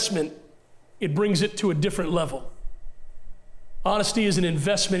investment, it brings it to a different level. Honesty is an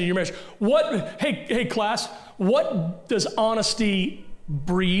investment in your marriage. Hey class, what does honesty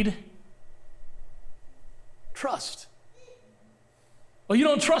breed? Trust. Well, you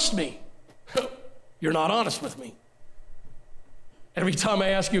don't trust me. You're not honest with me. Every time I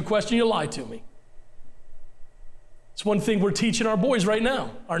ask you a question, you lie to me. It's one thing we're teaching our boys right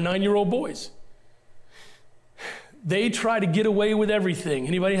now, our 9-year-old boys. They try to get away with everything.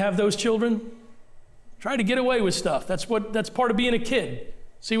 Anybody have those children? Try to get away with stuff. That's part of being a kid.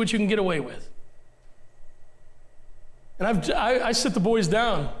 See what you can get away with. And I sit the boys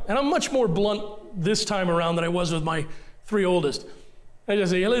down, and I'm much more blunt this time around than I was with my 3 oldest. I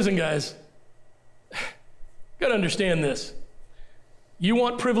just say, hey, listen, guys, got to understand this. You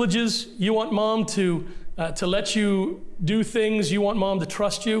want privileges, you want mom to let you do things, you want mom to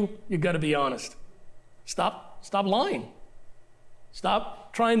trust you, you've got to be honest. Stop lying.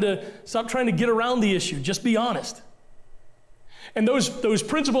 Stop trying to get around the issue. Just be honest. And those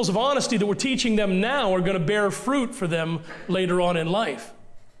principles of honesty that we're teaching them now are going to bear fruit for them later on in life.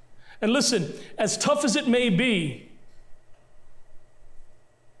 And listen, as tough as it may be,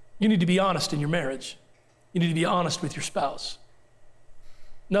 you need to be honest in your marriage. You need to be honest with your spouse.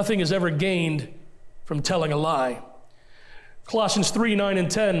 Nothing is ever gained from telling a lie. Colossians 3, 9,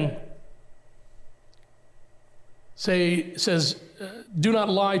 and 10 says, do not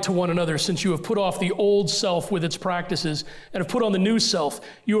lie to one another, since you have put off the old self with its practices and have put on the new self.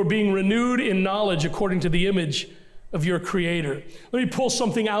 You are being renewed in knowledge according to the image of your Creator. Let me pull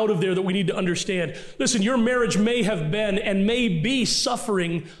something out of there that we need to understand. Listen, your marriage may have been and may be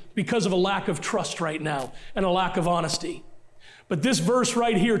suffering because of a lack of trust right now and a lack of honesty. But this verse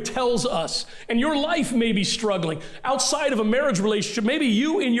right here tells us, and your life may be struggling outside of a marriage relationship. Maybe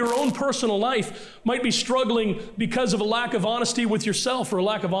you in your own personal life might be struggling because of a lack of honesty with yourself or a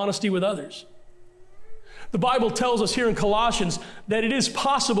lack of honesty with others. The Bible tells us here in Colossians that it is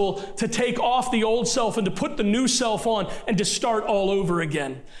possible to take off the old self and to put the new self on and to start all over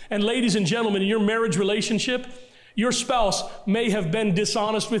again. And ladies and gentlemen, in your marriage relationship, your spouse may have been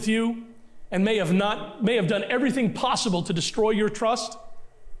dishonest with you and may have done everything possible to destroy your trust.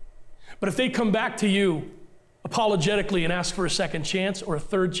 But if they come back to you apologetically and ask for a second chance or a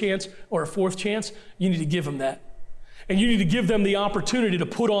third chance or a fourth chance, you need to give them that. And you need to give them the opportunity to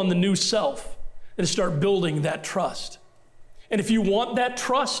put on the new self and to start building that trust. And if you want that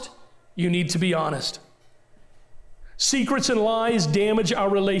trust, you need to be honest. Secrets and lies damage our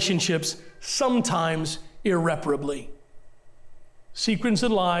relationships, sometimes irreparably. Secrets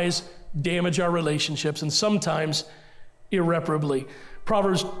and lies damage our relationships, and sometimes irreparably.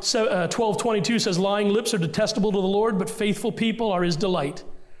 Proverbs 12:22 says, lying lips are detestable to the Lord, but faithful people are his delight.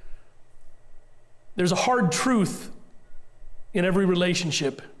 There's a hard truth in every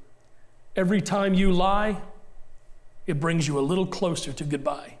relationship. Every time you lie, it brings you a little closer to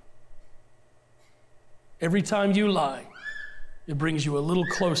goodbye. Every time you lie, it brings you a little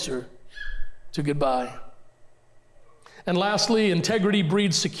closer to goodbye. And lastly, integrity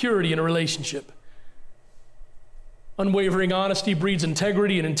breeds security in a relationship. Unwavering honesty breeds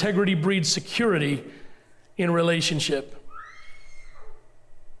integrity, and integrity breeds security in a relationship.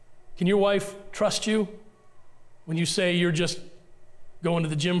 Can your wife trust you when you say you're just going to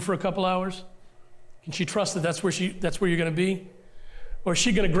the gym for a couple hours? Can she trust that that's where you're going to be? Or is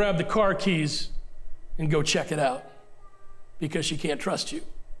she going to grab the car keys and go check it out because she can't trust you?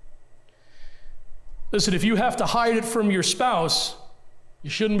 Listen, if you have to hide it from your spouse, you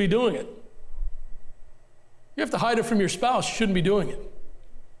shouldn't be doing it. You have to hide it from your spouse, you shouldn't be doing it.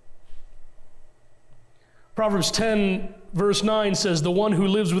 Proverbs 10, verse 9 says, the one who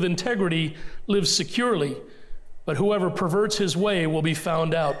lives with integrity lives securely, but whoever perverts his way will be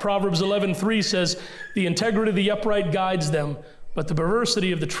found out. Proverbs 11:3 says, the integrity of the upright guides them, but the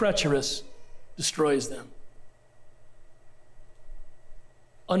perversity of the treacherous destroys them.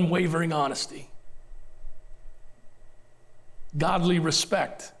 Unwavering honesty. Godly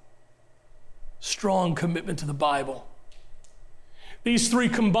respect, strong commitment to the Bible. These three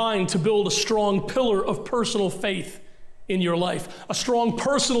combine to build a strong pillar of personal faith in your life, a strong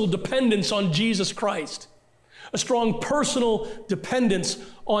personal dependence on Jesus Christ, a strong personal dependence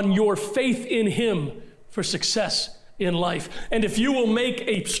on your faith in him for success in life. And if you will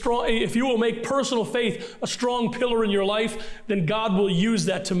make personal faith a strong pillar in your life, then God will use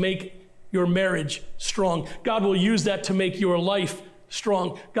that to make your marriage strong. God will use that to make your life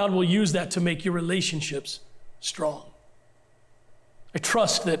strong. God will use that to make your relationships strong. I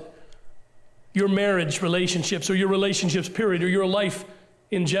trust that your marriage relationships or your relationships period or your life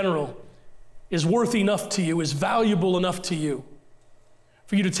in general is worth enough to you, is valuable enough to you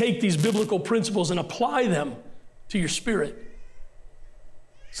for you to take these biblical principles and apply them to your spirit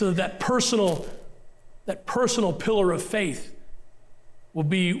so that personal pillar of faith will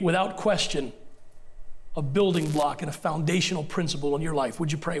be, without question, a building block and a foundational principle in your life.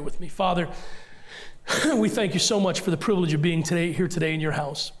 Would you pray with me? Father, we thank you so much for the privilege of being here today in your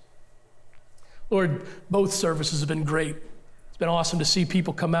house. Lord, both services have been great. It's been awesome to see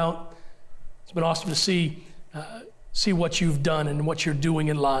people come out. It's been awesome to see what you've done and what you're doing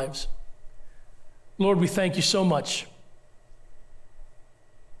in lives. Lord, we thank you so much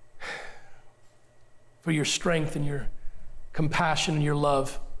for your strength and your compassion and your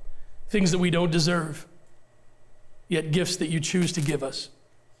love, things that we don't deserve, yet gifts that you choose to give us.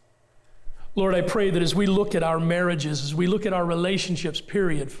 Lord, I pray that as we look at our marriages, as we look at our relationships,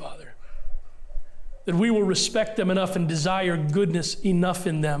 period, Father, that we will respect them enough and desire goodness enough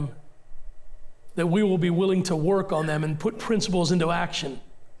in them, that we will be willing to work on them and put principles into action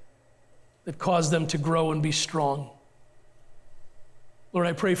that cause them to grow and be strong. Lord,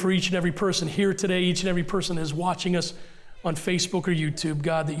 I pray for each and every person here today, each and every person that is watching us on Facebook or YouTube,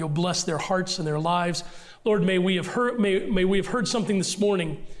 God, that you'll bless their hearts and their lives. Lord, may we have heard something this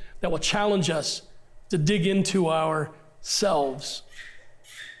morning that will challenge us to dig into ourselves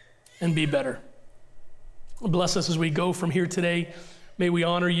and be better. Bless us as we go from here today. May we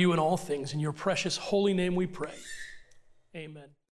honor you in all things. In your precious holy name we pray. Amen.